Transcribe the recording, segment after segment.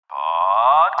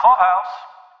Pod Clubhouse.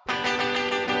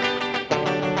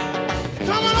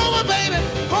 Come on over, baby.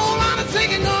 Whole lot of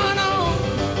singing going on.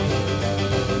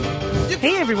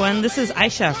 Hey everyone, this is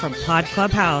Aisha from Pod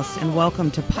Clubhouse, and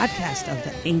welcome to Podcast of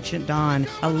the Ancient Dawn,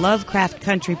 a Lovecraft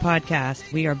Country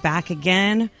podcast. We are back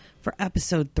again for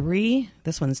episode 3.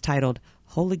 This one's titled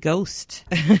Holy Ghost.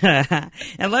 And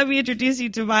let me introduce you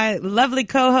to my lovely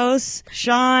co-hosts,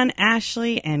 Sean,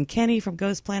 Ashley, and Kenny from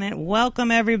Ghost Planet.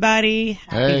 Welcome, everybody.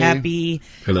 Happy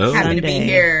Hello. Sunday. Happy to be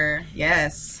here.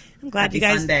 Yes. I'm glad Happy you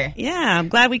guys. Sunday. Yeah, I'm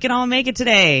glad we can all make it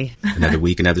today. Another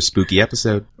week, another spooky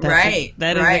episode.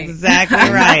 That is exactly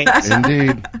right.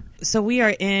 Indeed. So we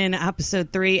are in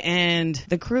episode 3, and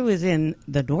the crew is in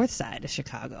the north side of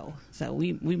Chicago. So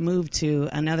we moved to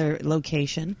another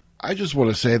location. I just want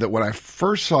to say that when I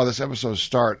first saw this episode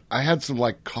start, I had some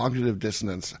cognitive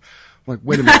dissonance. I'm like,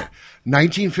 wait a minute,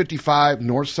 1955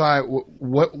 North Side.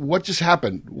 What just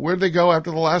happened? Where'd they go after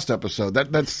the last episode?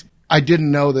 That's I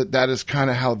didn't know that is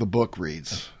kind of how the book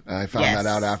reads. I found that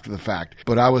out after the fact.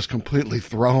 But I was completely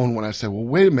thrown when I said, well,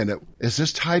 wait a minute, is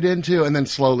this tied into? And then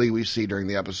slowly we see during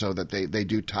the episode that they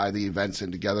do tie the events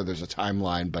in together. There's a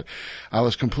timeline, but I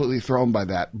was completely thrown by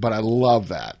that. But I love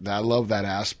that. I love that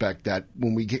aspect that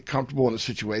when we get comfortable in a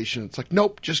situation, it's like,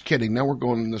 nope, just kidding. Now we're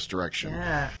going in this direction.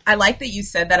 Yeah. I like that you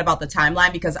said that about the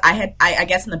timeline, because I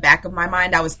guess in the back of my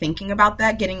mind, I was thinking about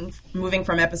that, moving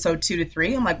from episode 2 to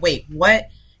 3. I'm like, wait, what?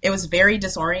 It was very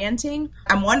disorienting.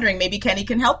 I'm wondering, maybe Kenny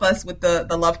can help us with the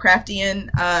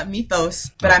Lovecraftian mythos.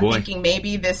 But I'm thinking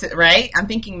maybe this is, right? I'm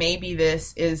thinking maybe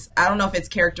this is, I don't know if it's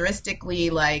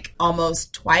characteristically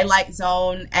almost Twilight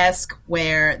Zone-esque,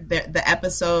 where the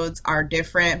episodes are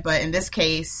different. But in this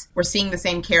case, we're seeing the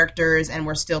same characters and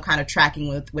we're still kind of tracking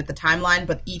with the timeline.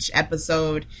 But each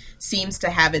episode seems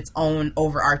to have its own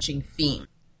overarching theme.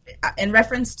 In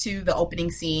reference to the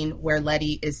opening scene where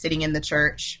Letty is sitting in the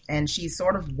church and she's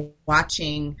sort of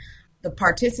watching the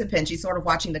participants, she's sort of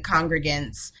watching the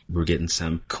congregants. We're getting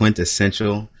some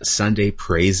quintessential Sunday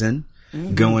praising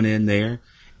going in there.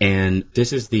 And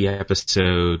this is the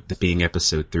episode, being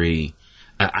episode 3.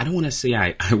 I don't want to say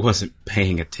I wasn't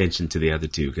paying attention to the other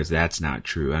two, because that's not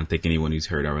true. I don't think anyone who's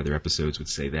heard our other episodes would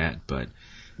say that. But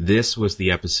this was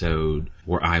the episode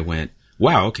where I went,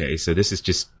 wow, okay, so this is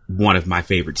just one of my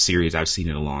favorite series I've seen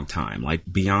in a long time.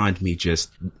 Beyond me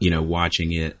just,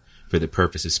 watching it for the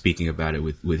purpose of speaking about it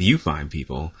with you fine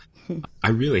people, I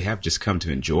really have just come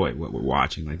to enjoy what we're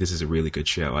watching. This is a really good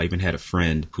show. I even had a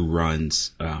friend who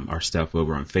runs our stuff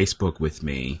over on Facebook with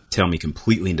me tell me,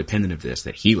 completely independent of this,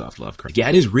 that he loved Lovecraft. Yeah,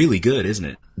 it is really good, isn't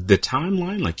it? The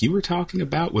timeline, like you were talking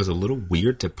about, was a little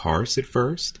weird to parse at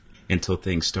first, until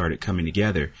things started coming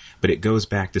together. But it goes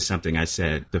back to something I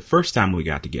said the first time we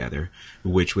got together,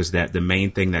 which was that the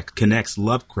main thing that connects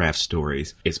Lovecraft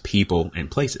stories is people and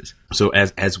places. So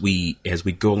as we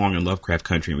go along in Lovecraft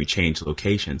country and we change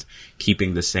locations,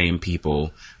 keeping the same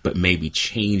people, but maybe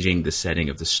changing the setting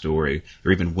of the story,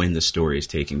 or even when the story is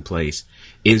taking place,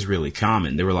 is really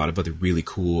common. There were a lot of other really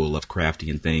cool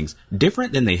Lovecraftian things,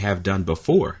 different than they have done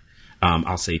before.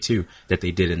 I'll say, too, that they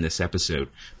did in this episode.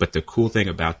 But the cool thing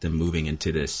about them moving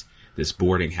into this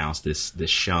boarding house, this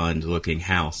shunned-looking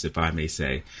house, if I may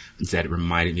say, is that it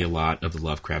reminded me a lot of the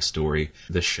Lovecraft story,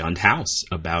 The Shunned House,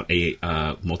 about a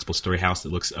multiple-story house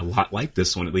that looks a lot like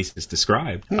this one, at least it's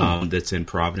described, that's in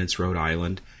Providence, Rhode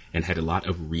Island, and had a lot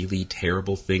of really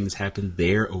terrible things happen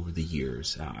there over the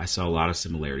years. I saw a lot of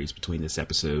similarities between this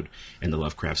episode and the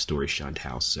Lovecraft story Shunned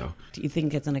House. So, do you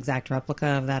think it's an exact replica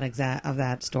of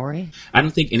that story? I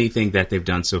don't think anything that they've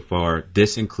done so far,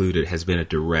 this included, has been a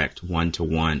direct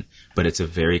one-to-one, but it's a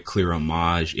very clear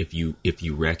homage if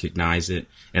you recognize it.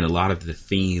 And a lot of the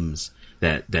themes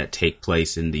that take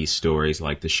place in these stories,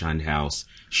 like the Shunned House,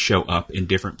 show up in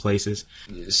different places.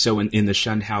 So in the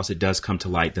Shunned House, it does come to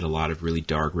light that a lot of really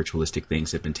dark ritualistic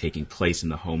things have been taking place in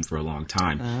the home for a long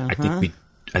time. I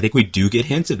think we do get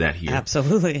hints of that here.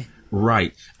 Absolutely.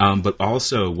 Right. But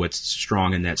also what's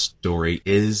strong in that story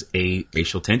is a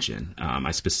racial tension.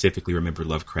 I specifically remember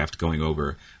Lovecraft going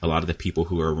over a lot of the people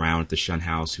who were around the Shunned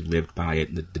House, who lived by it,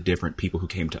 and the different people who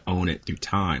came to own it through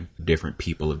time, different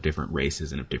people of different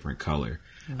races and of different color.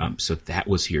 So that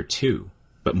was here too,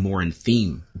 but more in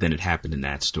theme than it happened in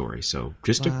that story. So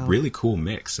just a really cool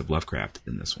mix of Lovecraft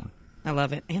in this one. I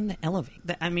love it. And the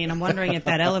elevator. I'm wondering if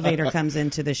that elevator comes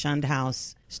into the Shunned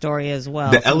House story as well.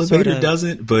 The elevator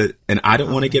doesn't, and I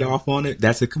don't want to get off on it.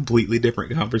 That's a completely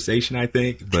different conversation, I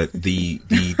think. But the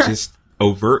just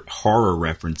overt horror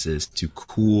references to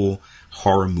cool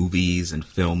horror movies and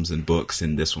films and books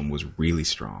in this one was really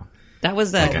strong. That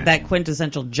was that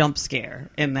quintessential jump scare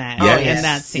in that Yes. in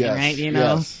that scene, Yes. right?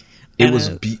 Yes.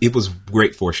 It was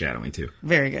great foreshadowing too.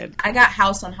 Very good. I got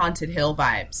House on Haunted Hill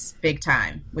vibes big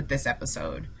time with this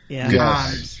episode. Yeah.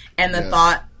 Yes. And the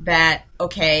thought that,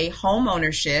 okay, home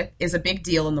ownership is a big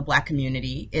deal in the Black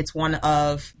community. It's one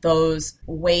of those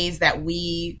ways that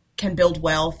we can build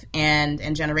wealth and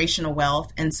generational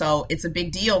wealth. And so it's a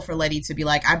big deal for Letty to be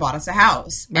like, I bought us a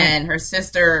house. Right. And her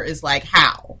sister is like,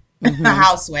 how? Mm-hmm.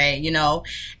 Houseway, you know?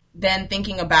 Then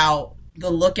thinking about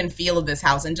the look and feel of this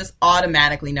house and just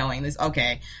automatically knowing this,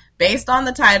 okay, based on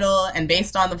the title and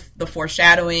based on the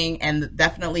foreshadowing and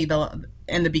definitely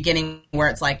in the beginning where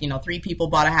it's like, you know, 3 people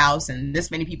bought a house and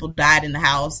this many people died in the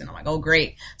house. And I'm like, oh,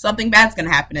 great. Something bad's going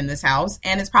to happen in this house.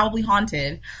 And it's probably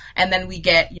haunted. And then we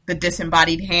get the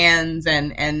disembodied hands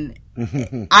and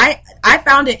I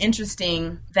found it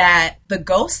interesting that the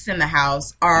ghosts in the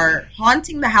house are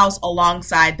haunting the house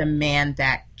alongside the man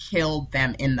that killed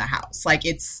them in the house. Like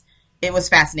it was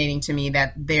fascinating to me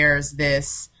that there's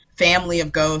this family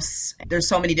of ghosts. There's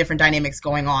so many different dynamics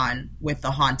going on with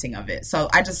the haunting of it. So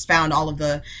I just found all of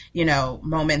the, you know,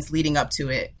 moments leading up to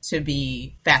it to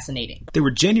be fascinating. They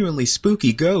were genuinely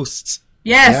spooky ghosts.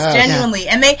 Yes, genuinely.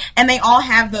 And they all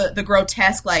have the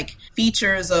grotesque like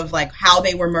features of like how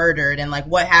they were murdered and like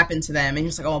what happened to them. And you're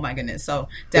just like, oh my goodness. So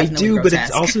definitely they do,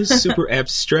 grotesque. But it's also super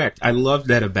abstract. I love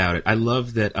that about it. I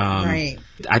love that right.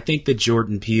 I think that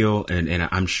Jordan Peele and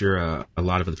I'm sure a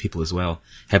lot of other people as well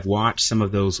have watched some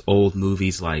of those old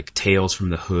movies like Tales from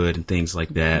the Hood and things like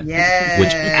that. Yes. Which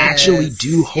actually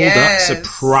do hold up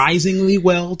surprisingly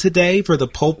well today for the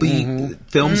pulpy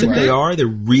films that they are. They're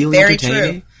really very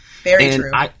entertaining. True. Very and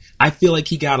true. I feel like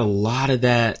he got a lot of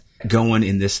that going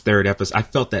in this third episode. I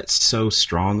felt that so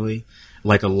strongly.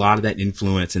 Like a lot of that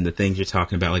influence and the things you're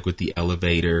talking about, like with the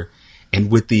elevator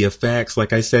and with the effects.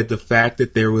 Like I said, the fact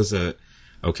that there was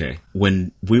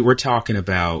when we were talking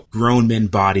about grown men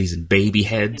bodies and baby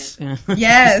heads.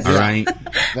 Yes. All right.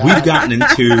 We've gotten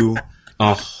into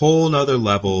a whole nother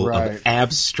level of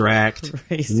abstract.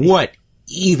 Crazy. What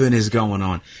even is going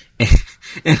on?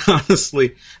 And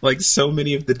honestly, like so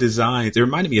many of the designs, it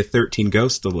reminded me of 13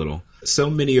 Ghosts a little. So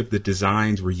many of the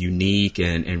designs were unique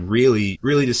and really,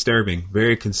 really disturbing,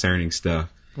 very concerning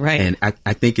stuff. Right. And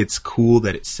I think it's cool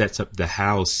that it sets up the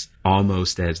house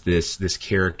almost as this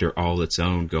character all its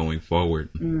own going forward.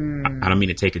 I don't mean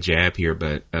to take a jab here,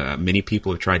 but many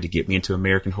people have tried to get me into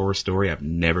American Horror Story. I've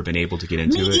never been able to get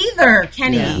into it. Me either,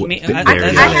 Kenny. Yeah,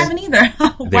 I haven't either.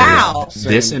 Wow.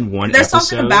 This in one There's episode.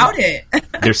 Something about it.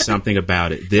 There's something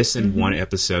about it. This in one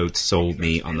episode sold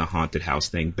me on the haunted house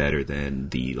thing better than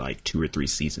the like 2 or 3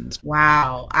 seasons.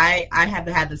 Wow. I have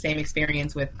had the same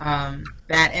experience with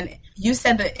that. And you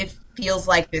said that it feels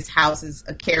like this house is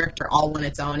a character all on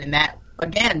its own, and that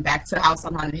again back to House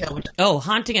on Haunted Hill.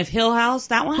 Haunting of Hill House,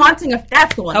 that one?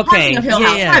 That's the one. Okay. Haunting of Hill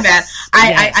House. Yes. My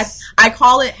bad. I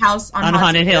call it House on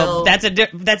Haunted Hill. That's a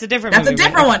different That's movie, a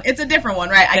different one. It's a different one,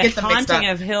 right? I get them mixed up. Haunting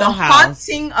of Hill the House.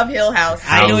 Haunting of Hill House.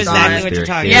 I know exactly what you're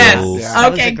talking yes. about. Yes.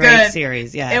 That Okay, was a great good.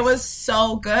 series. Yes. It was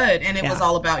so good, and it was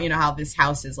all about how this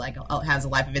house is like has a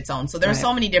life of its own. So there were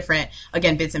so many different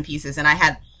bits and pieces, and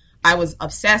I was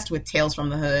obsessed with Tales from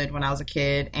the Hood when I was a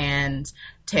kid, and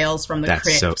Tales from the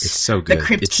Crypt. It's so good. The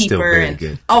Crypt it's Keeper. Still very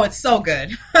good. Oh, it's so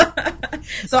good.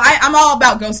 So I'm all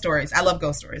about ghost stories. I love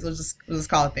ghost stories. We'll just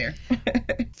call it there.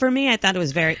 For me, I thought it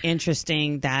was very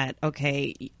interesting that,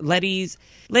 Letty's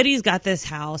got this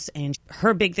house, and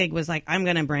her big thing was like, I'm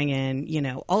going to bring in,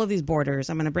 all of these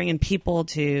boarders. I'm going to bring in people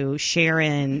to share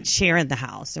in the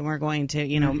house, and we're going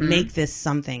to, make this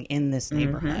something in this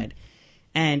neighborhood.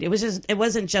 And it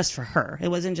wasn't just for her. It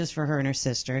wasn't just for her and her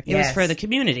sister. It was for the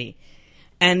community.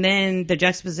 And then the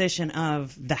juxtaposition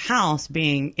of the house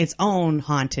being its own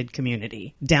haunted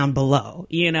community down below,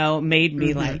 made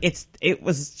me like, it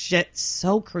was just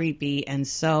so creepy and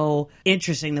so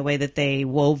interesting the way that they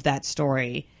wove that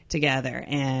story together.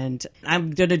 And I'm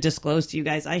going to disclose to you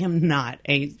guys, I am not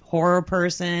a horror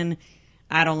person.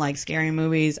 I don't like scary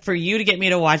movies. For you to get me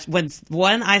to watch,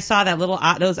 when I saw that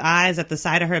those eyes at the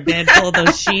side of her bed full of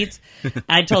those sheets,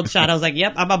 I told Sean, I was like,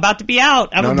 yep, I'm about to be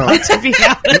out. I'm about to be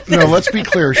out. No, let's be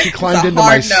clear. She climbed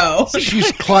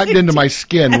she's climbed into my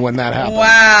skin when that happened.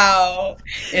 Wow.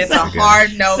 It's a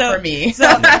hard no for me. So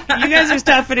you guys are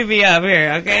toughening me up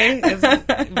here, okay?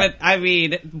 But I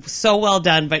mean, so well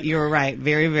done, but you were right.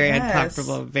 Very, very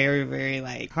uncomfortable. Very,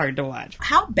 very hard to watch.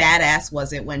 How badass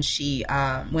was it when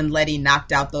when Letty knocked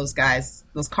out those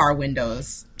car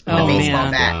windows Oh, the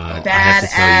baseball man. bat. I have to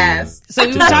tell you. Badass. So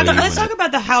To tell you let's when talk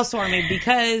about the housewarming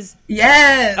because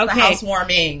Yes, Okay. the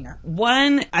housewarming.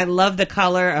 one, I love the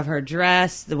color of her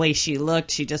dress, the way she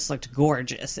looked. She just looked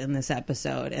gorgeous in this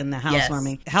episode. And the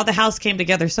housewarming, how the house came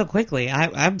together so quickly.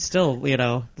 I'm still, we'll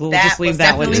That just leave was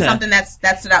that one definitely to something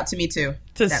that stood out to me too.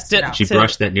 to That sti- stood out. She to-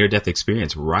 brushed that near-death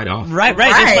experience right off. Right,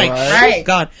 just like Right. oh,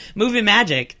 God, movie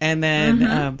magic, and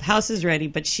then house is ready.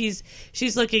 But she's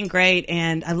looking great,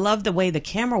 and I love the way the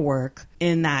camera work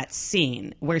in that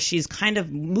scene where she's kind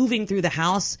of moving through the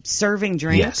house, serving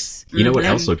drinks. Yes. You know what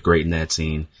else looked great in that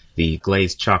scene? The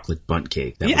glazed chocolate bundt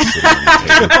cake that was sitting on the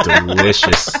table. It looked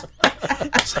delicious.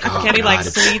 It's like, oh, Kenny God, likes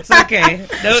it's, sweets. Okay, no,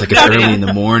 it's like it's early in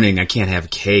the morning. I can't have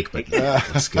cake, but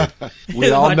that's good.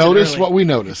 We all Watch it notice early. what we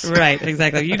notice. Right,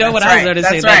 exactly. You know what That's I was right,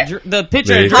 noticing? that's right. The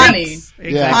picture There of you go. drinks. Yeah,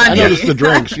 Exactly. I Honey. noticed the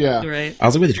drinks. Yeah, Right. I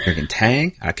was like, with drinking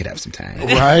Tang? I could have some Tang.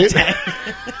 right.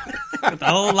 With a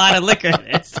whole lot of liquor in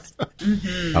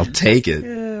it. I'll take it.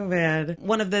 Oh man!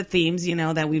 One of the themes,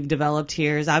 that we've developed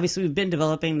here is obviously we've been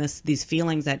developing these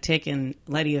feelings that Tick and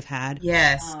Letty have had.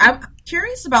 Yes. I'm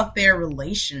curious about their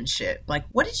relationship. Like,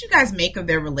 what did you guys make of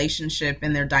their relationship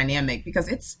and their dynamic? Because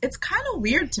it's kind of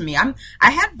weird to me.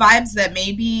 I had vibes that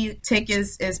maybe Tick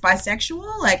is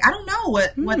bisexual. Like, I don't know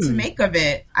what to make of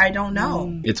it. I don't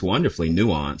know. It's wonderfully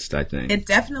nuanced, I think. It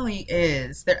definitely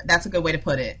is. That's a good way to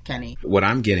put it, Kenny. What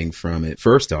I'm getting from it,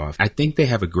 first off, I think they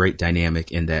have a great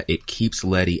dynamic in that it keeps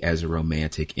Letty as a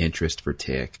romantic interest for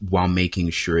Tick while making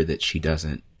sure that she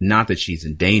doesn't, not that she's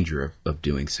in danger of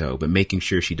doing so, but making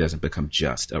sure she doesn't become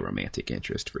just a romantic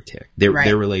interest for Tick. Their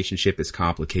relationship is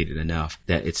complicated enough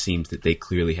that it seems that they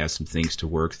clearly have some things to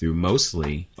work through,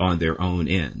 mostly on their own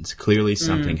ends. Clearly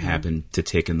something happened to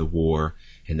Tick in the war,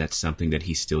 and that's something that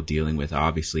he's still dealing with.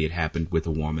 Obviously, it happened with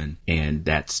a woman, and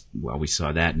we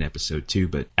saw that in episode 2,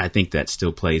 but I think that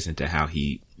still plays into how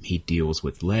he deals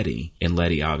with Letty, and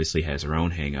Letty obviously has her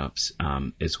own hang-ups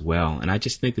as well. And I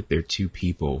just think that they're two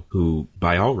people who,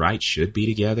 by all rights, should be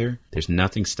together. There's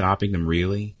nothing stopping them,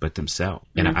 really, but themselves.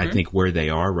 And I think where they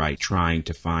are right, trying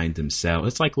to find themselves,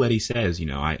 it's like Letty says,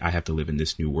 I have to live in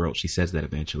this new world. She says that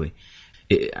eventually.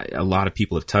 A lot of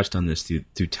people have touched on this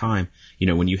through time.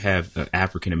 When you have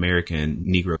African-American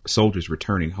Negro soldiers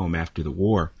returning home after the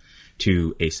war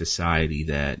to a society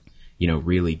that,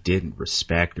 really didn't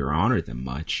respect or honor them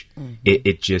much,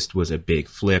 it just was a big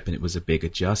flip, and it was a big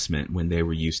adjustment when they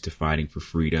were used to fighting for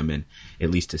freedom and,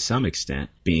 at least to some extent,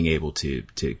 being able to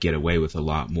get away with a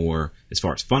lot more, as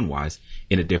far as fun-wise,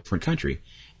 in a different country.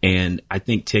 And I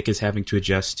think Tick is having to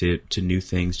adjust to new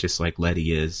things just like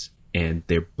Letty is. And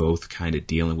they're both kind of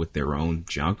dealing with their own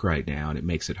junk right now, and it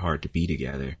makes it hard to be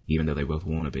together, even though they both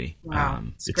want to be. Wow.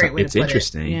 It's a great way to it's put it.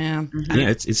 interesting. Yeah. Yeah,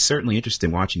 it's certainly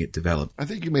interesting watching it develop. I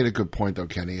think you made a good point, though,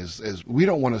 Kenny, is we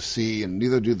don't want to see, and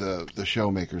neither do the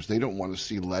showmakers, they don't want to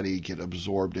see Letty get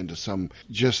absorbed into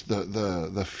just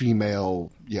the female,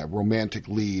 romantic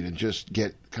lead and just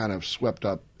get kind of swept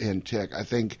up in Tick. I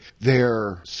think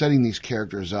they're setting these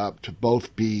characters up to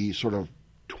both be sort of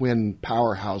twin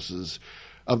powerhouses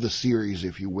of the series,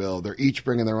 if you will. They're each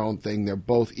bringing their own thing. They're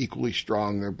both equally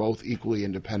strong. They're both equally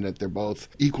independent. They're both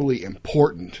equally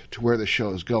important to where the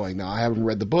show is going. Now, I haven't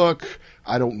read the book.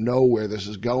 I don't know where this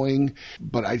is going,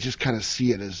 but I just kind of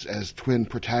see it as twin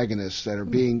protagonists that are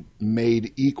being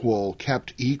made equal,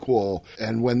 kept equal,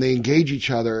 and when they engage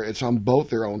each other, it's on both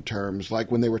their own terms.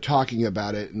 Like when they were talking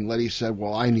about it, and Letty said,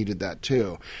 well, I needed that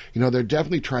too. They're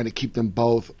definitely trying to keep them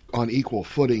both on equal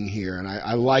footing here, and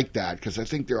I like that, because I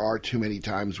think there are too many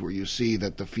times where you see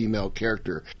that the female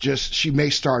character she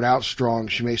may start out strong,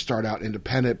 she may start out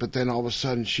independent, but then all of a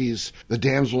sudden she's the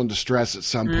damsel in distress at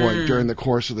some point during the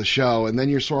course of the show, and then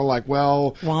you're sort of like,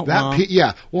 well, Wah,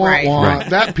 that wah. Right.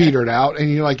 that petered out,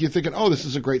 and you're thinking, oh, this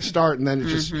is a great start, and then it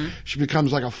just she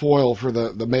becomes like a foil for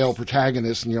the male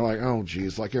protagonist, and you're like, oh,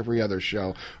 geez, like every other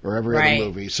show or every other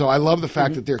movie. So I love the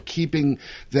fact that they're keeping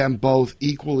them both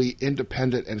equally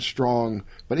independent and strong,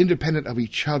 but independent of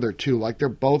each other too. Like they're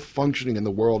both functioning in the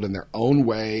world in their own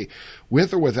way,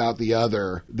 with or without the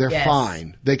other. They're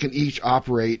fine. They can each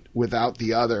operate without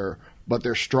the other, but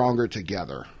they're stronger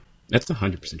together. That's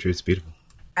 100% true. It's beautiful.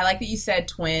 I like that you said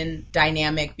twin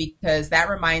dynamic, because that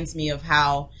reminds me of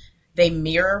how they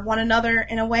mirror one another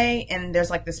in a way, and there's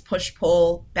like this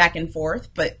push-pull back and forth.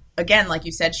 But again, like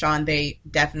you said, Sean, they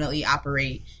definitely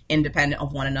operate independent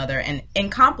of one another and in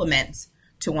complement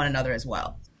to one another as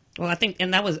well. Well, I think,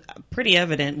 and that was pretty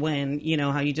evident when, you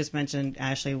know, how you just mentioned,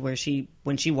 Ashley, where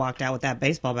when she walked out with that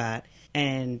baseball bat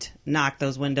and knocked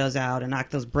those windows out and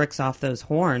knocked those bricks off those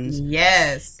horns.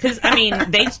 Yes. Because, I mean,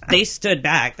 they stood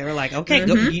back. They were like, okay,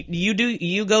 go,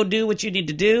 you go do what you need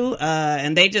to do.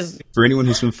 And they just... For anyone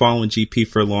who's been following GP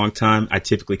for a long time, I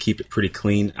typically keep it pretty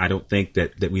clean. I don't think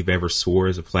that we've ever swore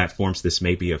as a platform, so this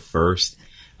may be a first.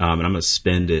 And I'm going to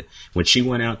spend it. When she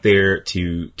went out there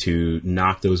to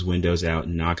knock those windows out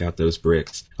and knock out those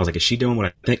bricks, I was like, is she doing what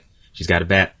I think? She's got a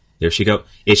bat. There she go.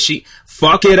 Is she?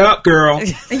 Fuck it up, girl.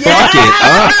 Fuck it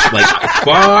up. Like,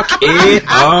 fuck it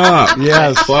up.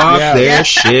 Yes. Fuck their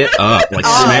shit up. Like,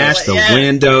 smash the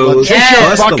windows.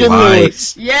 Bust the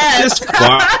lights. Yes. Just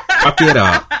fuck it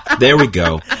up. There we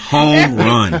go. Home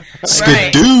run.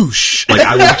 Skadoosh. Like,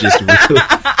 I was just really...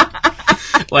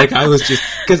 Like, I was just,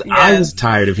 because I was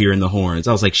tired of hearing the horns.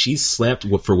 I was like, she slept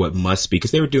for what must be,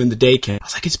 because they were doing the day count. I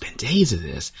was like, it's been days of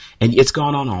this, and it's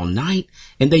gone on all night,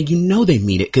 and they, you know, they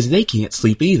mean it, because they can't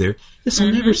sleep either. This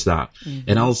will never stop.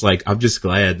 And I was like, I'm just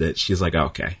glad that she's like,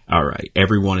 okay, all right.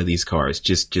 Every one of these cars,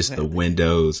 just the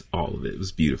windows, all of it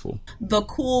was beautiful. The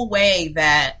cool way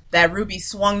that Ruby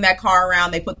swung that car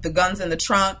around, they put the guns in the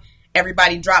trunk.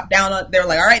 Everybody dropped down. They were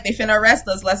like, all right, they finna arrest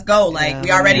us. Let's go. Like,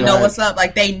 we already know what's up.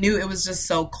 Like, they knew it was just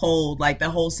so cold. Like, the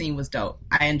whole scene was dope.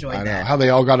 I enjoyed that. Know. How they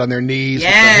all got on their knees with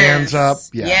their hands up.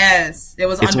 Yeah. Yes. It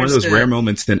was It's understood. one of those rare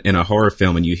moments in a horror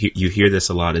film, and you hear this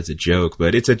a lot as a joke,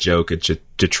 but it's a joke. It's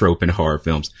a trope in horror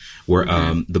films where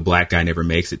the black guy never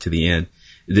makes it to the end.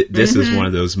 This is one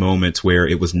of those moments where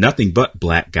it was nothing but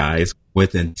black guys.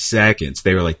 Within seconds,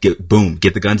 they were like, boom,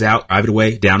 get the guns out, drive it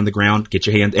away, down on the ground, get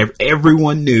your hands.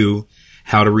 Everyone knew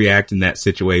how to react in that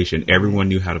situation. Everyone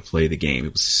knew how to play the game.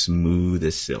 It was smooth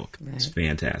as silk. It was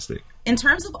fantastic. In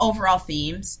terms of overall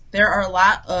themes, there are a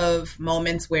lot of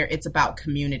moments where it's about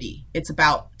community. It's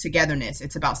about togetherness.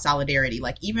 It's about solidarity.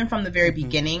 Like, even from the very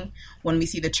beginning, when we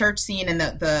see the church scene and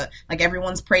the like,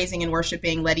 everyone's praising and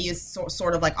worshiping, Letty is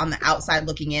sort of like on the outside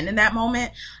looking in that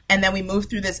moment. And then we move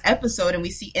through this episode and we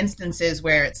see instances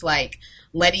where it's like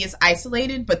Letty is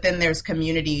isolated, but then there's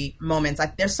community moments.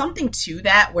 Like, there's something to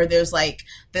that where there's like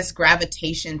this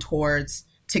gravitation towards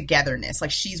togetherness.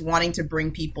 Like, she's wanting to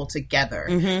bring people together.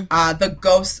 The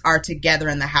ghosts are together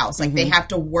in the house. Like, they have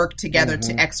to work together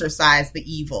to exorcise the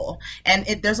evil. And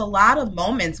there's a lot of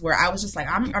moments where I was just like,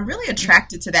 I'm really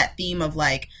attracted to that theme of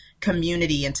like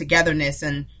community and togetherness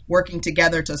and working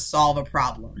together to solve a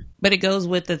problem. But it goes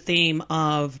with the theme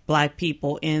of black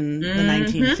people in the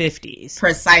 1950s.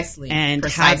 Precisely. And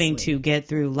having to get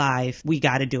through life, we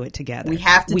got to do it together. We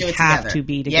have to do it together. We have to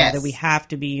be together. Yes. We have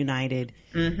to be united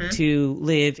to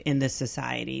live in the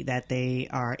society that they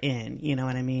are in. You know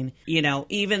what I mean? You know,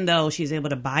 even though she's able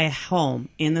to buy a home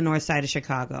in the north side of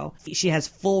Chicago, she has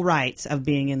full rights of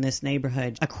being in this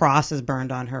neighborhood. A cross is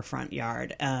burned on her front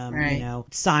yard. You know,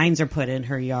 signs are put in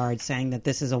her yard saying that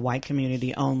this is a white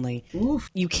community only.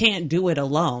 Oof. You can't do it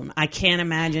alone. I can't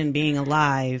imagine being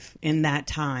alive in that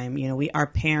time. You know, our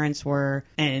parents were,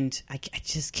 and I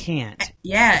just can't.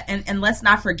 Yeah, and let's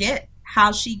not forget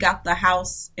how she got the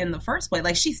house in the first place.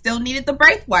 Like, she still needed the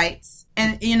Braithwaites,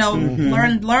 and you know,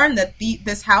 learn that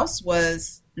this house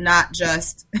was not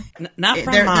just not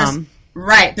from mom.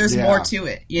 There's more to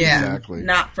it. Yeah, exactly.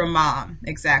 Not from mom.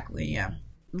 Exactly. Yeah.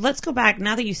 Let's go back.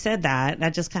 Now that you said that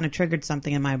just kind of triggered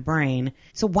something in my brain.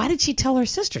 So why did she tell her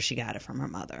sister she got it from her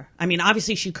mother? I mean,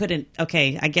 obviously she couldn't.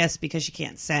 Okay, I guess because she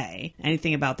can't say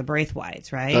anything about the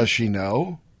Braithwaites, right? Does she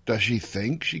know? Does she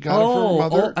think she got it from her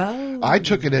mother? I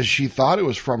took it as she thought it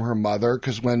was from her mother,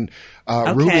 because when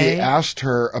Ruby asked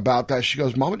her about that, she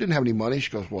goes, Mama didn't have any money.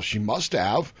 She goes, well, she must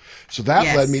have. So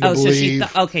that led me to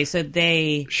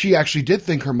believe. She actually did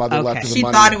think her mother left her the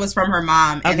money. She thought it was from her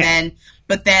mom.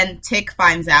 But then Tick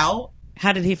finds out.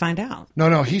 How did he find out?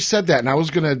 No, he said that, and I was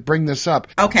going to bring this up.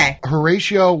 Okay.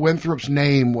 Horatio Winthrop's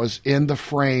name was in the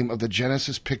frame of the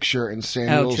Genesis picture in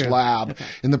Samuel's lab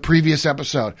in the previous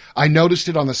episode. I noticed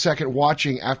it on the second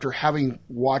watching after having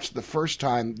watched the first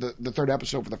time, the third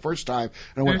episode for the first time,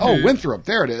 and I went, oh, Winthrop,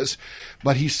 there it is.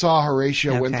 But he saw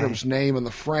Horatio Winthrop's name in the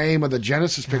frame of the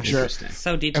Genesis picture.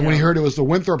 So detailed. And when he heard it was the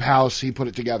Winthrop house, he put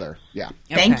it together. Yeah.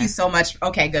 Thank you so much.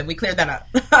 Okay, good. We cleared that up.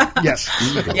 Yes.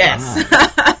 Yes.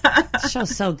 This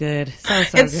show's so good.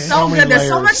 It's good. So good. There's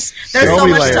so much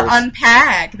to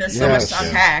unpack. There's so much to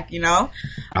unpack, you know?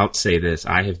 I'll say this.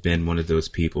 I have been one of those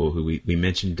people who we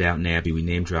mentioned Downton Abbey. We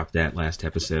name dropped that last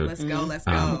episode. Let's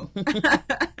go.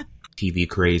 TV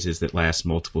crazes that last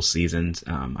multiple seasons.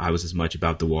 I was as much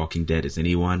about The Walking Dead as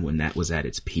anyone when that was at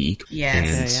its peak.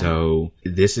 Yes. And so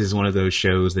this is one of those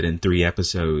shows that in 3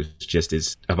 episodes just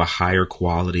is of a higher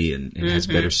quality and has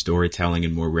better storytelling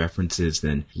and more references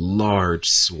than large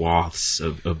swaths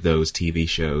of those TV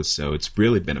shows. So it's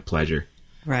really been a pleasure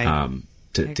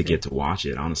to get to watch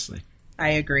it, honestly. I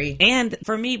agree. And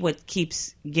for me, what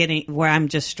keeps getting where I'm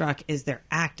just struck is their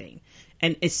acting,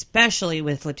 and especially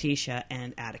with Letitia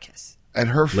and Atticus. And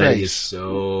her Letty is face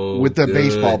so with the good.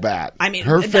 baseball bat. I mean,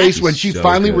 her that's face when she so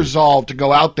finally good. resolved to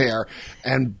go out there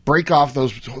and break off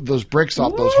those bricks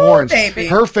off those horns. Baby.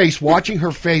 Her face, watching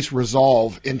her face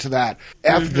resolve into that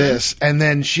this, and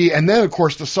then of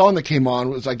course the song that came on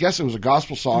was, I guess it was a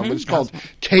gospel song, but it's called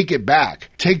 "Take It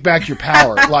Back." Take back your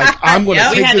power. Like, I'm going to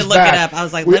Yep. take We had this to look back. it up. I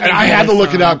was like, let me I hear had to this look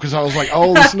it song. up because I was like,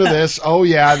 oh, listen to this. Oh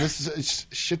yeah,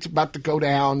 shit's about to go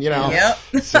down. You know.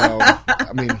 Yep. So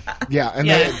I mean, yeah, and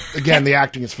Yeah. again, the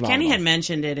acting is phenomenal. Kenny had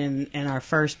mentioned it in our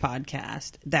first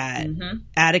podcast that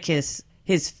Atticus,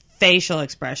 his facial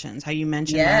expressions, how you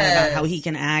mentioned that about how he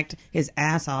can act his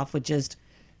ass off with just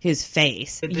his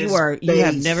face. You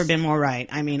have never been more right.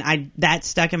 I mean, that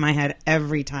stuck in my head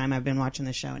every time I've been watching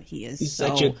the show, and he's He's so,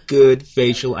 such a good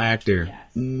facial actor.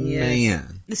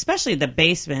 Man. especially the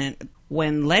basement,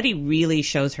 when Letty really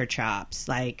shows her chops,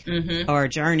 like, or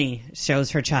Journey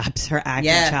shows her chops, her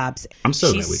acting chops. I'm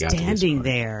so glad She's we got to this standing part.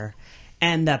 there,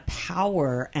 and the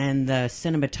power and the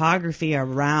cinematography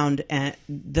around and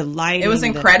the lighting. It was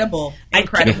incredible.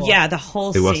 Incredible. The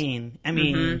whole It was. scene. I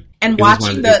mean, And It was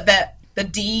watching one of the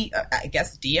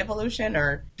de-evolution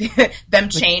or them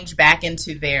change back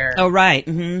into their, oh, right.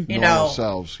 Mm-hmm. you Normal know,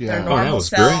 selves, yeah. their Oh, that normal was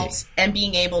selves and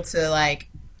being able to like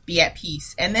be at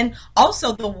peace. And then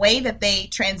also the way that they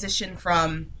transition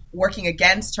from working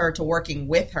against her to working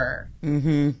with her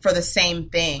for the same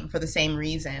thing, for the same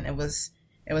reason. It was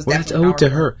Well, that's definitely owed to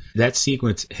powerful. her. That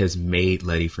sequence has made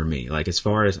Letty for me. Like, as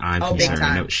far as I'm Oh, big concerned,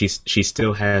 I know time. she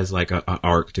still has like a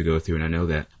arc to go through, and I know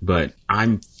that. But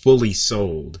I'm fully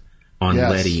sold on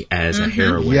Yes. Letty as a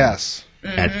heroine. Yes.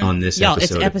 On this Y'all,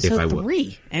 it's episode, if I episode would.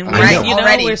 3. And I we're, know. you know,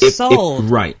 Already. we're If- sold.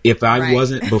 If I Right.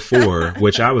 wasn't before,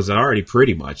 which I was already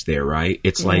pretty much there, right?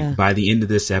 It's Yeah. like by the end of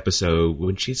this episode,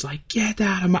 when she's like, "Get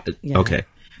out of my," Yeah. okay.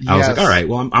 I was Yes. like, all right,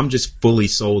 well, I'm just fully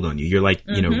sold on you. You're like,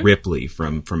 you know, Ripley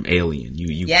from Alien. You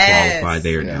Yes. qualify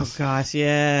there now. Oh, gosh,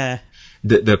 yeah.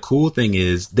 The cool thing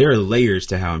is there are layers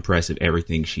to how impressive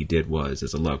everything she did was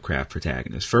as a Lovecraft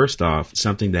protagonist. First off,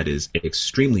 something that is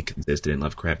extremely consistent in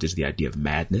Lovecraft is the idea of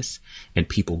madness and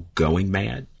people going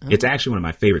mad. It's actually one of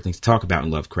my favorite things to talk about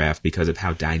in Lovecraft because of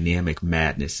how dynamic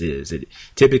madness is.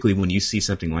 Typically, when you see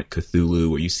something like Cthulhu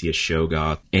or you see a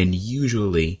Shoggoth, and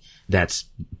usually that's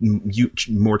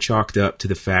more chalked up to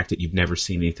the fact that you've never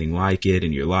seen anything like it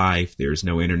in your life. There's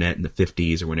no internet in the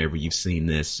 50s or whenever you've seen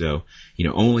this. So, you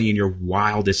know, only in your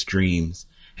wildest dreams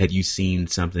had you seen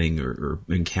something or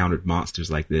encountered monsters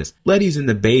like this. Letty's in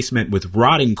the basement with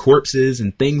rotting corpses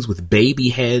and things with baby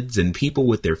heads and people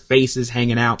with their faces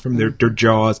hanging out from their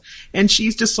jaws. And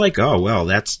she's just like, oh, well,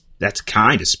 that's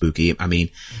kind of spooky. I mean,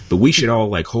 but we should all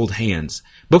like hold hands.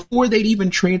 Before they'd even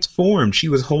transformed, she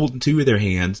was holding 2 of their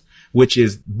hands, which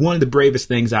is one of the bravest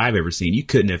things I've ever seen. You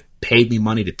couldn't have paid me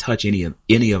money to touch any of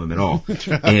them at all.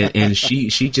 and she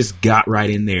just got right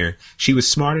in there. She was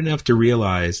smart enough to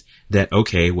realize that,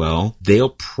 okay, well, they'll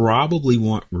probably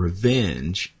want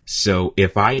revenge. So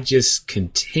if I just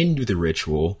continue the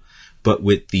ritual, but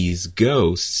with these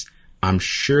ghosts, I'm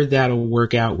sure that'll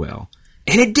work out well.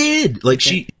 And it did. Like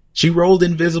she rolled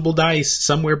invisible dice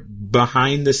somewhere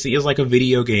behind the scenes. It was like a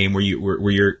video game where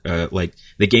you're like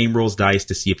the game rolls dice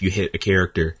to see if you hit a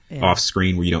character off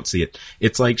screen where you don't see it.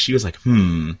 It's like she was like,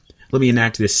 let me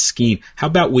enact this scheme. How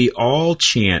about we all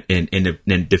chant and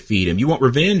defeat him? You want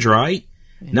revenge, right?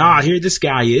 Nah, here this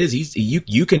guy is.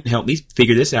 You can help me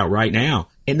figure this out right now.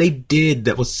 And they did.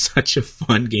 That was such a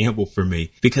fun gamble for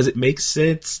me because it makes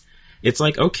sense. It's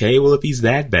like, okay, well, if he's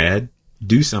that bad,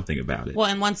 do something about it. Well,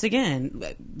 and once again,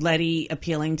 Letty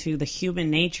appealing to the human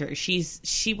nature.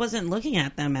 She wasn't looking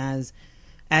at them as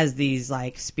these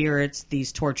like spirits,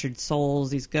 these tortured souls,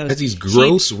 these ghosts. As these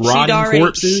gross, rotting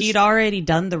corpses. She'd already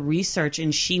done the research,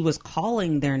 and she was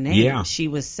calling their name. Yeah. She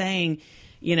was saying,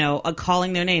 you know,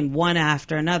 calling their name one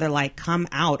after another, like, come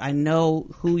out. I know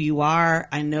who you are.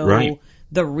 I know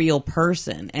the real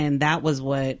person. And that was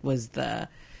what was the...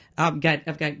 I've got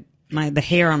the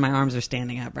hair on my arms are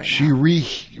standing up right She now.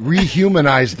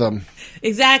 rehumanized them.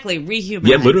 Exactly, rehumanized.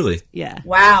 Yeah, literally. Yeah.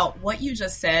 Wow, what you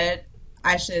just said,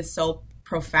 Aisha, is so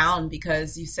profound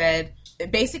because you said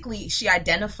basically she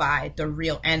identified the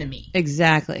real enemy.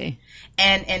 Exactly.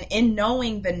 And in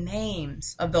knowing the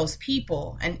names of those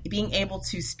people and being able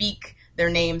to speak their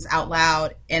names out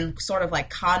loud and sort of like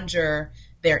conjure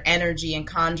their energy and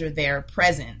conjure their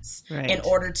presence in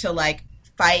order to like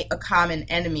fight a common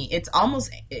enemy. It's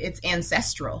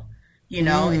ancestral, you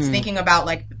know. It's thinking about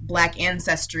like Black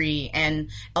ancestry, and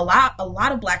a lot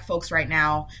of Black folks right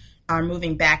now are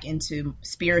moving back into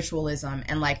spiritualism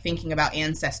and like thinking about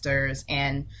ancestors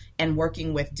and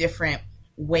working with different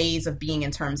ways of being in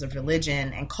terms of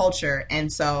religion and culture.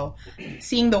 And so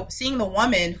seeing the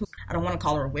woman who, I don't want to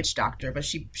call her a witch doctor, but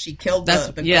she killed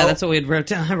the goat. That's what we had wrote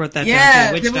down. I wrote that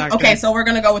down too. Witch doctor. Okay, so we're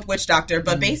gonna go with witch doctor,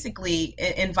 but basically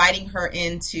inviting her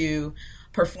in to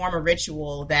perform a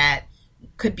ritual that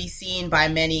could be seen by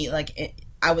many, like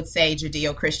I would say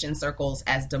Judeo-Christian circles,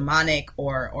 as demonic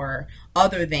or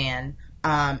other than,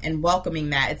 and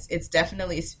welcoming that. It's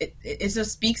definitely, it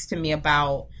just speaks to me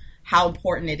about how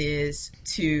important it is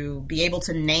to be able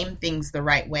to name things the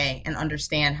right way and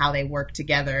understand how they work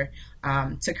together,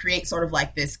 to create sort of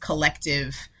like this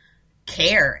collective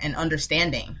care and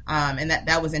understanding. And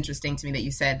that was interesting to me that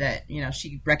you said that, you know,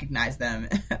 she recognized them.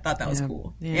 I thought that was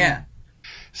cool. Yeah.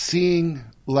 Seeing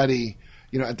Letty,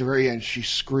 you know, at the very end, she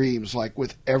screams, like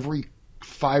with every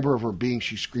fiber of her being,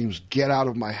 she screams, "Get out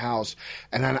of my house."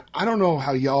 And I don't know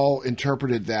how y'all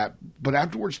interpreted that, but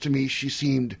afterwards to me, she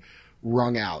seemed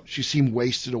wrung out. She seemed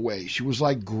wasted away. She was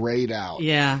like grayed out.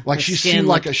 Yeah. Like she seemed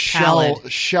like a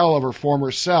shell of her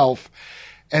former self.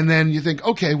 And then you think,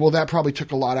 okay, well, that probably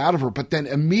took a lot out of her. But then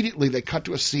immediately they cut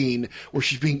to a scene where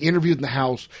she's being interviewed in the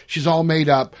house. She's all made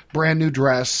up, brand new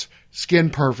dress, skin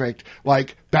perfect,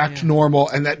 like back to normal.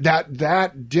 And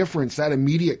that difference, that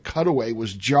immediate cutaway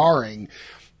was jarring,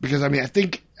 because I mean, I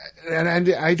think, and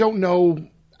I don't know,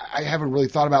 I haven't really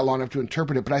thought about it long enough to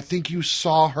interpret it, but I think you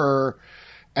saw her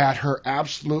at her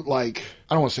absolute, like,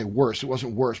 I don't want to say worst, it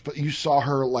wasn't worst, but you saw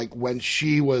her like when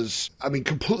she was, I mean,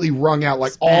 completely wrung out,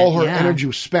 like all her energy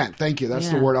was spent. Thank you. That's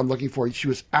the word I'm looking for. She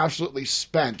was absolutely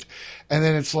spent. And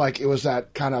then it's like, it was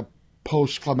that kind of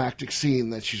post-climactic scene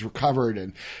that she's recovered.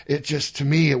 And it just, to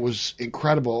me, it was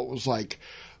incredible. It was like,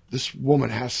 this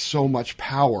woman has so much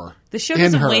power. The show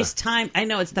doesn't waste time. I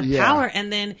know, it's the power.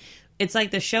 And then it's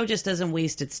like the show just doesn't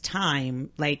waste its time,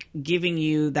 like giving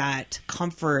you that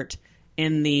comfort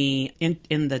in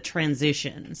the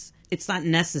transitions. It's not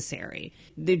necessary.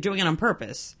 They're doing it on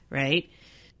purpose, right?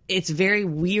 It's very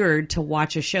weird to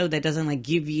watch a show that doesn't like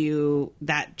give you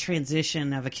that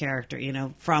transition of a character, you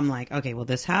know, from like, okay, well,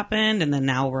 this happened and then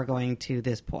now we're going to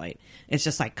this point. It's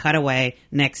just like cut away,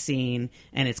 next scene,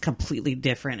 and it's completely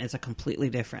different. It's a completely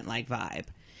different like vibe.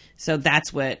 So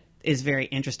that's what is very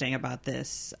interesting about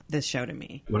this show to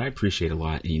me. What I appreciate a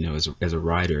lot, you know, as a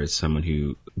writer, as someone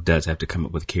who does have to come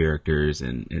up with characters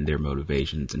and their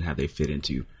motivations and how they fit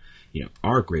into, you know,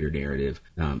 our greater narrative.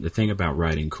 The thing about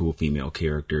writing cool female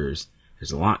characters,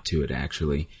 there's a lot to it,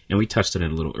 actually. And we touched on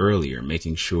it a little earlier,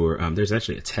 making sure there's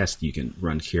actually a test you can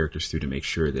run characters through to make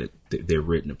sure that they're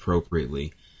written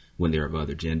appropriately when they're of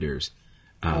other genders.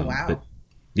 Oh, wow. But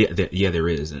there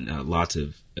is. And lots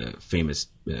of famous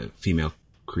female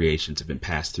creations have been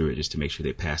passed through it just to make sure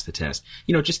they pass the test.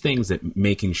 You know, just things that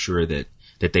making sure that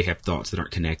they have thoughts that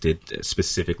aren't connected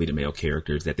specifically to male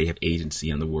characters, that they have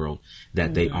agency on the world,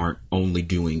 that they aren't only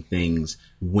doing things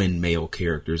when male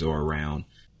characters are around.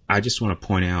 I just want to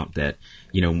point out that,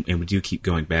 you know, and we do keep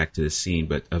going back to the scene,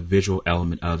 but a visual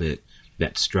element of it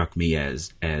that struck me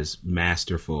as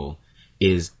masterful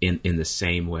is in the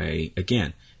same way,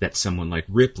 again, that someone like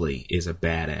Ripley is a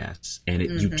badass, and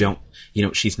you don't, you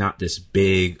know, she's not this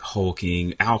big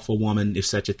hulking alpha woman, if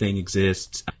such a thing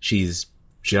exists. She's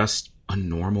just a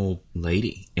normal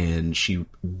lady, and she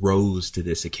rose to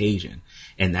this occasion.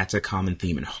 And that's a common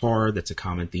theme in horror. That's a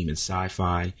common theme in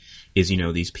sci-fi, is, you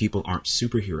know, these people aren't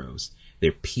superheroes.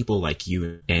 They're people like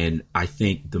you. And I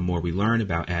think the more we learn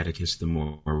about Atticus, the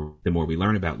more we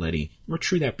learn about Letty, the more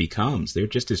true that becomes. They're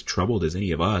just as troubled as any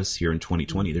of us here in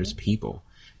 2020. There's people.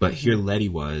 But here Letty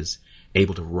was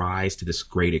able to rise to this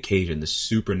great occasion, this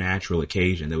supernatural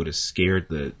occasion that would have scared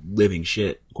the living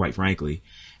shit, quite frankly,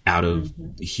 out of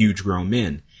huge grown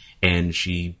men. And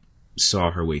she saw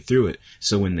her way through it.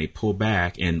 So when they pull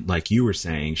back, and like you were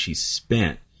saying, she's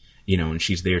spent, you know, and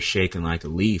she's there shaking like a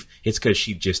leaf, it's because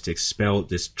she just expelled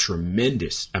this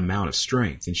tremendous amount of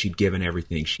strength, and she'd given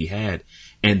everything she had.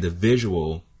 And the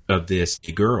visual of this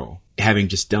girl having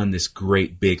just done this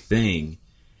great big thing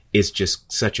is just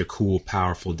such a cool,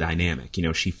 powerful dynamic. You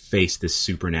know, she faced this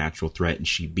supernatural threat and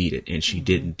she beat it, and she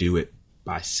didn't do it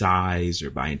by size or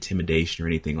by intimidation or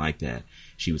anything like that.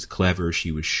 She was clever.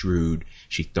 She was shrewd.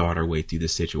 She thought her way through the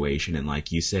situation. And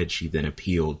like you said, she then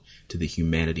appealed to the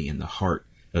humanity and the heart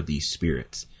of these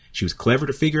spirits. She was clever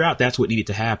to figure out that's what needed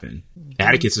to happen.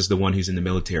 Atticus is the one who's in the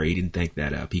military. He didn't think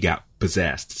that up. He got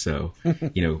possessed. So,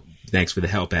 thanks for the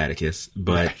help, Atticus.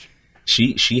 But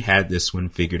she had this one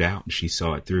figured out and she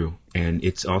saw it through. And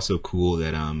it's also cool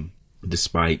that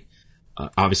despite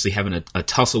obviously having a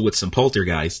tussle with some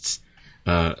poltergeists,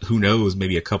 who knows,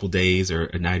 maybe a couple days or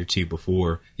a night or two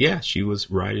before, she was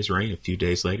right as rain a few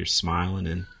days later, smiling.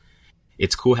 And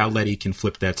it's cool how Letty can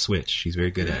flip that switch. She's very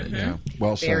good at it. Yeah,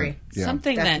 well said. Yeah.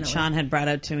 Something that Sean had brought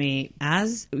up to me,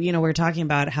 as we were talking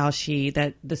about how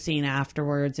the scene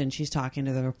afterwards, and she's talking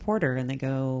to the reporter, and they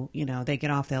go, they get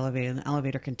off the elevator, and the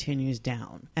elevator continues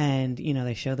down, and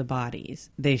they show the bodies.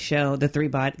 They show the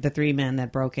three men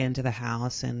that broke into the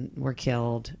house and were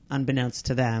killed, unbeknownst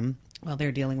to them, while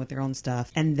they're dealing with their own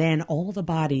stuff. And then all the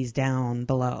bodies down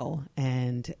below,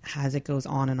 and as it goes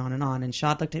on and on and on. And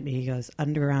Sean looked at me, he goes,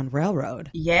 Underground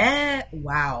Railroad. Yeah.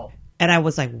 Wow. And I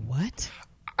was like, what?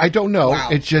 I don't know. Wow.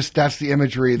 It's just that's the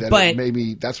imagery that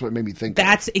that's what made me think.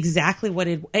 That's exactly what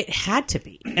it had to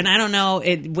be. And I don't know,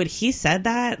 when he said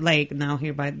that, like now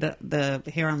here by the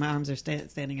hair on my arms are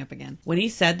standing up again. When he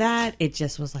said that, it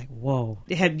just was like, whoa.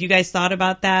 Have you guys thought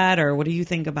about that, or what do you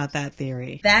think about that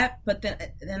theory? But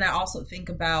then I also think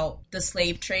about the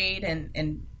slave trade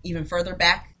and even further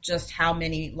back, just how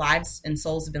many lives and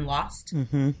souls have been lost.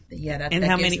 Mm-hmm. Yeah, and that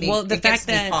how gives many? me, Well, the fact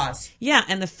that pause.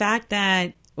 and the fact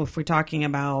that if we're talking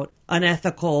about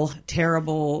unethical,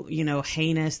 terrible,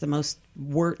 heinous, the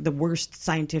worst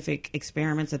scientific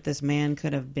experiments that this man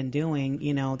could have been doing,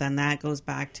 then that goes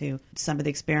back to some of the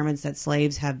experiments that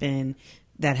slaves have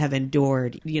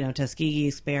endured, Tuskegee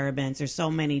experiments. There's so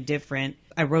many different.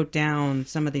 I wrote down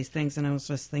some of these things, and I was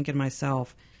just thinking to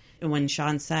myself, when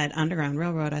Sean said Underground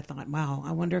Railroad, I thought, wow,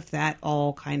 I wonder if that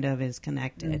all kind of is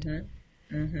connected. Mm-hmm.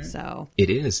 Mm-hmm. So it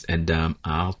is, and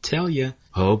I'll tell you,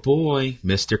 oh boy,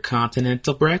 Mr.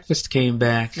 Continental Breakfast came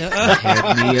back. Please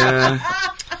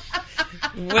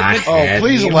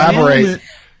elaborate.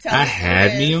 I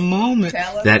had me a moment.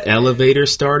 That elevator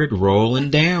started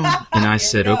rolling down, and I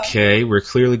said, okay, we're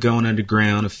clearly going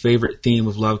underground. A favorite theme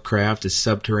of Lovecraft is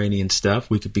subterranean stuff.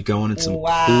 We could be going in some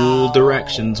cool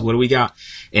directions. What do we got?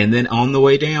 And then on the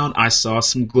way down, I saw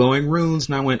some glowing runes,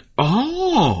 and I went,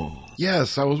 oh.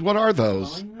 Yes, what are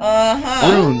those?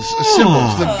 Runes,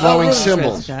 symbols, the glowing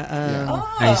symbols.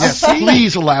 Yes,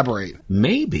 please elaborate.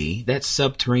 Maybe that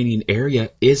subterranean area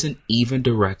isn't even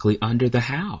directly under the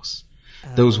house.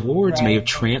 Those wards may have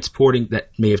transported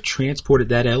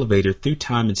that elevator through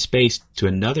time and space to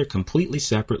another completely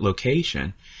separate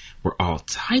location where all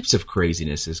types of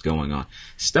craziness is going on.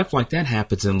 Stuff like that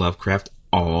happens in Lovecraft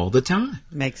all the time.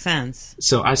 Makes sense.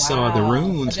 So I saw the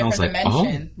runes and I was like,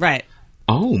 dimension. Right.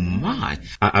 Oh my.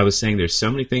 I was saying there's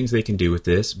so many things they can do with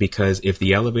this, because if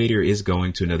the elevator is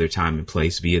going to another time and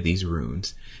place via these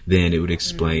runes, then it would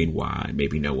explain why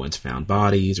maybe no one's found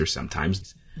bodies, or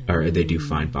sometimes they do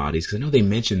find bodies. Because I know they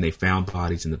mentioned they found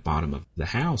bodies in the bottom of the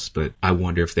house, but I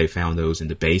wonder if they found those in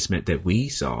the basement that we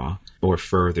saw, or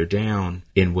further down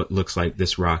in what looks like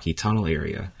this rocky tunnel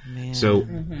area. Man. So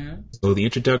the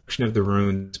introduction of the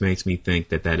runes makes me think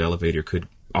that elevator could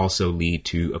also lead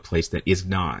to a place that is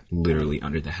not literally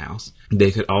under the house.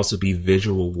 They could also be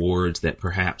visual wards that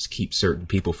perhaps keep certain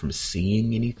people from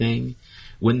seeing anything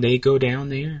when they go down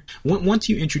there. Once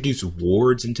you introduce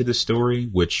wards into the story,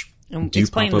 which do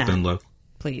pop up in Lovecraft.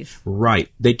 Please. Right.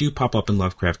 They do pop up in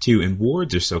Lovecraft too, and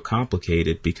wards are so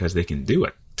complicated because they can do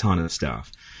a ton of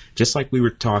stuff. Just like we were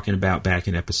talking about back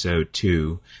in episode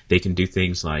 2, they can do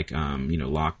things like,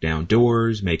 lock down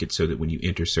doors, make it so that when you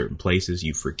enter certain places,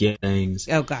 you forget things.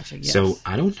 Oh, gotcha. Yes. So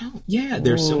I don't know. Yeah,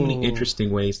 there's so many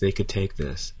interesting ways they could take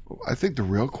this. I think the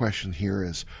real question here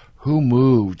is, who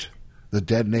moved the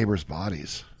dead neighbors'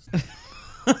 bodies?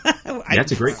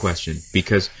 That's a great question,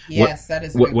 because that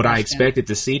is what I expected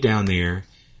to see down there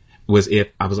was,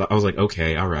 if I was like,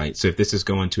 okay, all right. So if this is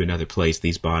going to another place,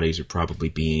 these bodies are probably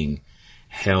being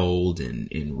held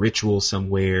in ritual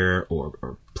somewhere,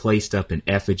 or placed up in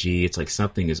effigy. It's like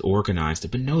something is organized,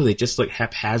 but no, they just like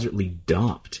haphazardly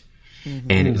dumped.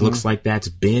 And it looks like that's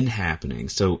been happening.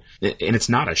 So, and it's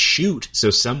not a shoot.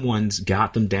 So someone's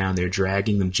got them down there,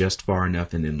 dragging them just far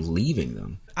enough and then leaving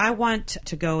them. I want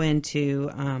to go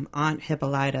into Aunt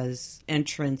Hippolyta's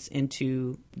entrance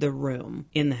into the room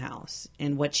in the house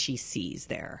and what she sees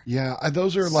there. Yeah,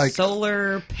 those are like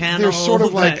solar panels. They're sort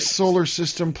of like solar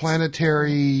system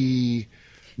planetary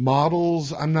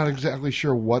models. I'm not exactly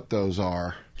sure what those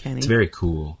are. Kenny? It's very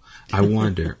cool. I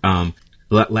wonder.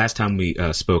 Last time we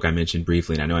spoke, I mentioned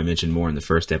briefly, and I know I mentioned more in the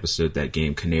first episode, that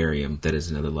game Canarium, that is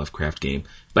another Lovecraft game.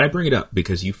 But I bring it up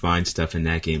because you find stuff in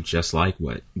that game just like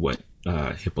what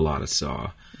Hippolyta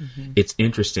saw. Mm-hmm. It's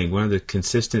interesting. One of the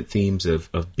consistent themes of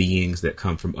beings that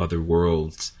come from other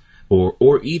worlds,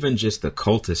 or even just the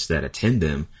cultists that attend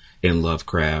them in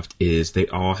Lovecraft, is they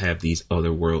all have these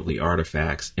otherworldly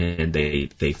artifacts, and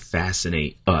they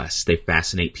fascinate us. They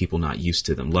fascinate people not used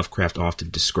to them. Lovecraft often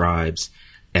describes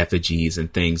effigies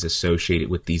and things associated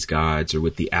with these gods or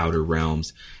with the outer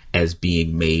realms as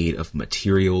being made of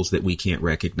materials that we can't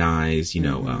recognize. You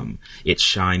know, it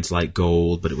shines like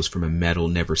gold, but it was from a metal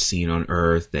never seen on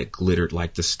Earth that glittered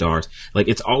like the stars. Like,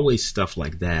 it's always stuff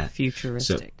like that.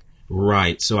 Futuristic.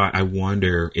 Right. So I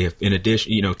wonder if, in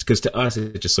addition, you know, because to us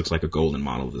it just looks like a golden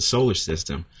model of the solar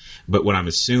system. But what I'm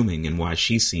assuming, and why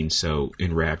she seemed so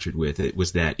enraptured with it,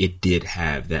 was that it did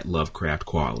have that Lovecraft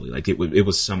quality. Like, it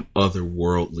was some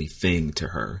otherworldly thing to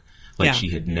her, like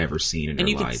she had never seen in her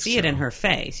life. And you could see it in her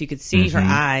face. You could see her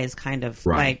eyes kind of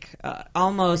like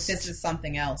almost. This is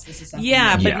something else. This is something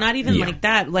Yeah, else. but not even like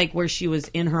that, like where she was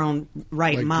in her own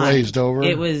right Like mind. glazed over?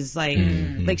 It was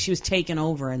like she was taken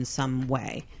over in some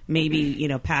way. Maybe, you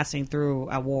know, passing through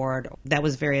a ward. That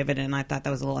was very evident, and I thought that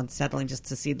was a little unsettling just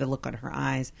to see the look on her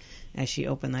eyes as she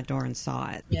opened that door and saw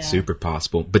it. It's super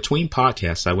possible. Between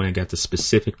podcasts, I went and got the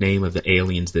specific name of the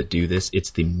aliens that do this.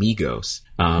 It's the Migos,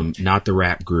 not the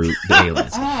rap group, the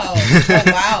aliens. Oh,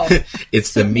 wow.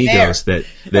 It's the Migos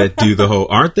that do the whole,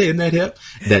 aren't they in that hip?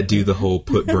 That do the whole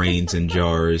put brains in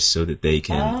jars so that they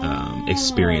can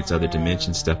experience other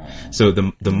dimension stuff. So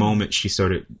the moment she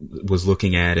was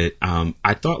looking at it,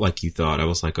 I thought like you thought. I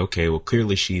was like, okay, well,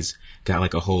 clearly she's got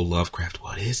like a whole Lovecraft,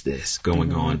 what is this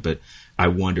going on? But I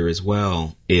wonder as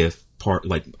well if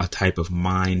like a type of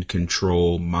mind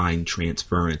control, mind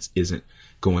transference isn't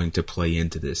going to play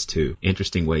into this too.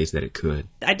 Interesting ways that it could.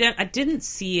 I didn't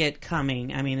see it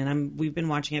coming. I mean, and we've been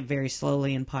watching it very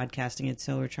slowly and podcasting it,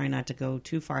 so we're trying not to go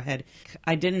too far ahead.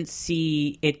 I didn't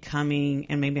see it coming,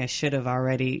 and maybe I should have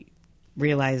already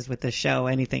realized with the show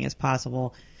anything is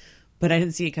possible. But I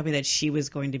didn't see it coming that she was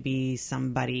going to be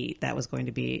somebody that was going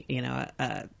to be, you know,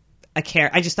 a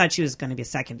character. I just thought she was going to be a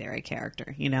secondary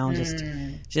character, you know, it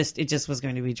just was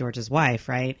going to be George's wife,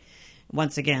 right?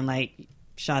 Once again, like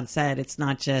Sean said, it's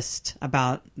not just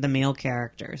about the male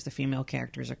characters. The female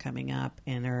characters are coming up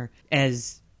and are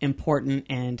as important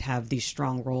and have these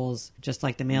strong roles, just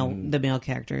like the male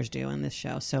characters do in this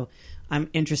show. So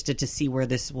I'm interested to see where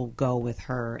this will go with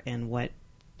her and what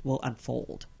will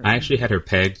unfold. I actually had her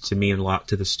pegged to me a lot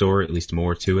to the story, at least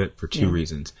more to it, for two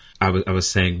reasons. I was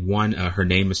saying, one, her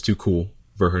name is too cool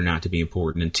for her not to be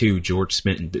important, and two,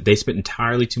 they spent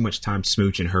entirely too much time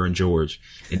smooching, her and George,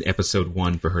 in episode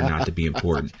 1 for her not to be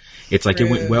important. It's like it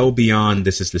went well beyond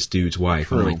this is this dude's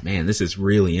wife. I'm like, man, this is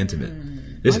really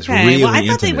intimate. This is really I thought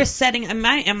intimate. they were setting.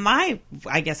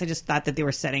 I guess I just thought that they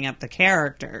were setting up the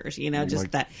characters. You know, just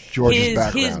like that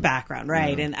George's his background,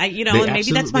 right? Yeah. And and They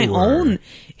maybe that's my absolutely were. own.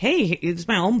 Hey, it's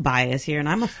my own bias here, and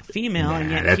I'm a female, and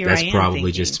yet here that's I am. probably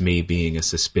thinking, just me being a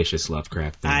suspicious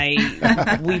Lovecraft fan.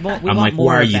 we I'm want like,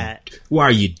 more why of that. Why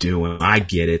are you doing? I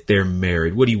get it. They're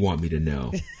married. What do you want me to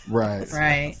know? Right.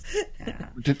 Right.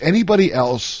 Did anybody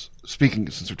else, speaking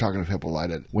since we're talking of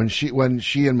Hippolyta, when she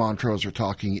and Montrose are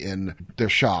talking in their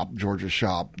shop, George's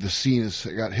shop, the scene has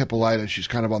got Hippolyta, she's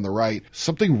kind of on the right.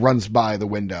 Something runs by the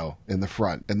window in the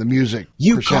front, and the music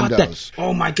You caught crescendos. that?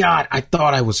 Oh my God! I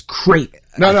thought I was great.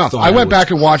 No, I went was back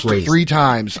and watched crazy. it 3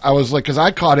 times. I was like, because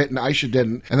I caught it and Aisha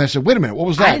didn't, and I said, "Wait a minute, what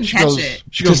was that?" I didn't she catch goes, it.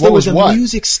 "She goes, Because what there was was a what?"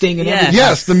 music sting and Yes. everything.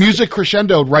 Yes, the music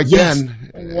crescendoed right Yes.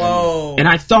 then. Whoa. And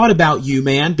I thought about you,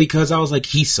 man, because I was like,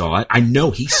 he saw it. I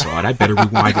know he saw it. I better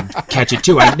rewind and catch it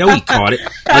too. I know he caught it,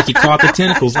 like he caught the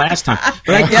tentacles last time.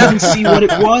 But I couldn't see what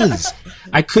it was.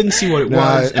 I couldn't see what it No,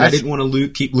 was, and I that's- didn't want to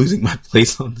keep losing my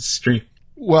place on the stream.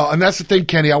 Well, and that's the thing,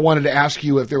 Kenny. I wanted to ask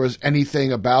you if there was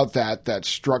anything about that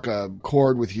struck a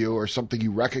chord with you, or something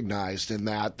you recognized in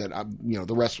that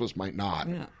the rest of us might not.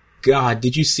 God,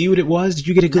 did you see what it was? Did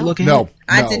you get a good look at No, it?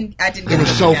 I no. didn't It get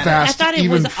was a so look at it. fast. I thought it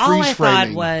even was all I freeze thought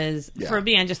framing. was Yeah. for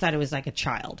me. I just thought it was like a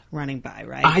child running by,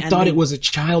 right? I thought it was a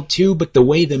child too, but the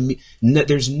way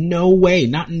there's no way,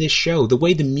 not in this show, the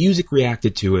way the music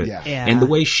reacted to it, Yeah. Yeah. and the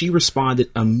way she responded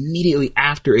immediately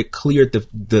after it cleared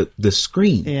the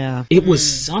screen. Yeah. It was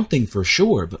something for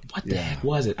sure, but what the Yeah. heck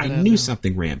was it? I knew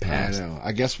something ran I past. know.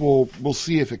 I guess we'll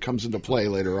see if it comes into play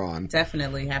later on.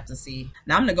 Definitely have to see.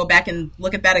 Now I'm going to go back and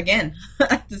look at that again.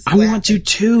 to see I what want to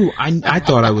too. I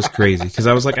thought I was crazy because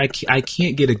I was like, I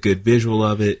can't get a good visual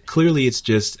of it. Clearly, it's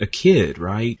just a kid,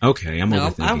 right? Okay, I'm No,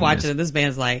 overthinking I'm watching this. it. This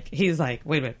man's like, he's like,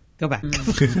 wait a minute. Go back.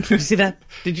 Did you see that?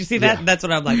 Did you see that? Yeah. That's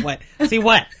what I'm like. What? See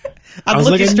what? I'm was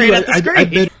looking like, I straight knew at the I screen.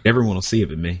 bet everyone will see it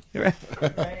but me.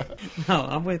 No,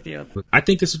 I'm with you. I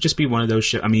think this would just be one of those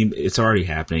shows. I mean, it's already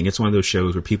happening. It's one of those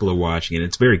shows where people are watching it.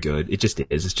 It's very good. It just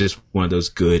is. It's just one of those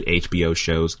good HBO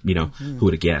shows. You know, who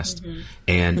would have guessed?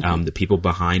 And the people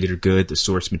behind it are good. The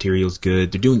source material is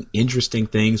good. They're doing interesting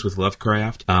things with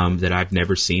Lovecraft that I've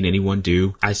never seen anyone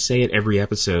do. I say it every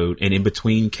episode, and in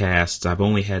between casts, I've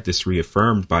only had this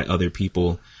reaffirmed by other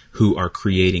people who are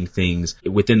creating things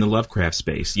within the Lovecraft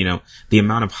space. You know, the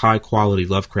amount of high quality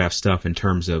Lovecraft stuff in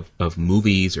terms of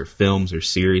movies or films or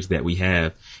series that we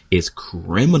have is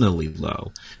criminally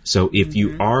low. So if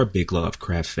you are a big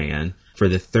Lovecraft fan, for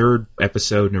the third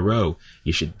episode in a row,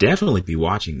 you should definitely be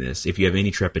watching this. If you have any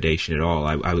trepidation at all,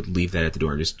 I would leave that at the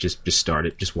door and just start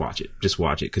it. Just watch it. Just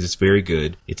watch it because it's very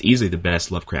good. It's easily the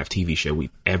best Lovecraft TV show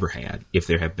we've ever had, if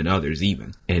there have been others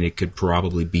even. And it could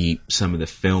probably beat some of the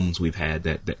films we've had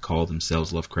that call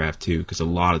themselves Lovecraft too, because a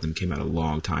lot of them came out a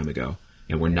long time ago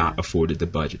and were not afforded the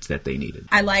budgets that they needed.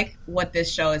 I like what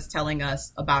this show is telling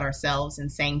us about ourselves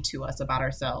and saying to us about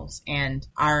ourselves and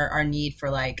our need for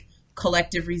like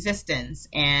collective resistance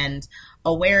and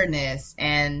awareness,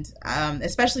 and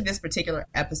especially this particular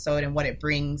episode and what it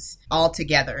brings all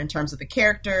together in terms of the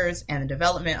characters and the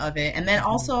development of it, and then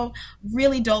also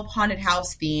really dope haunted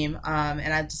house theme,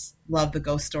 and I just love the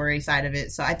ghost story side of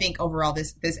it. So I think overall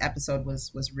this episode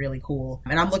was really cool,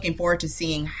 and I'm looking forward to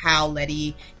seeing how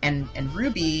Letty and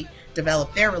Ruby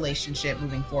develop their relationship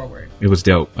moving forward. It was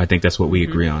dope. I think that's what we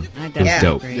agree on. It was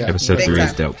dope. agree. Episode Big 3 time.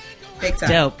 is dope. Big time.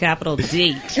 Dope, capital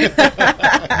D.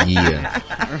 Yeah.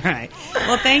 All right.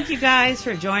 Well, thank you guys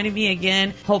for joining me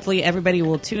again. Hopefully everybody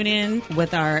will tune in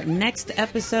with our next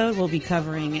episode. We'll be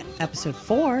covering episode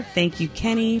 4. Thank you,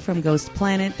 Kenny from Ghost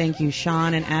Planet. Thank you,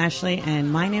 Sean and Ashley.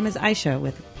 And my name is Aisha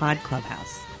with Pod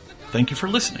Clubhouse. Thank you for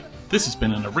listening. This has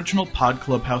been an original Pod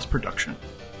Clubhouse production.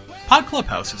 Pod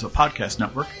Clubhouse is a podcast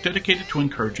network dedicated to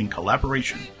encouraging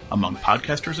collaboration among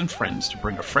podcasters and friends to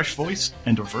bring a fresh voice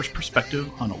and diverse perspective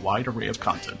on a wide array of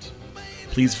content.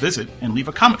 Please visit and leave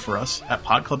a comment for us at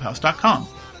podclubhouse.com.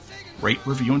 Rate,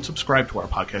 review, and subscribe to our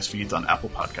podcast feeds on Apple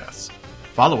Podcasts.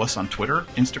 Follow us on Twitter,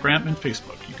 Instagram, and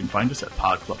Facebook. You can find us at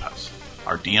Pod Clubhouse.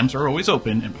 Our DMs are always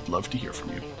open, and we'd love to hear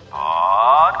from you.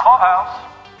 Pod Clubhouse.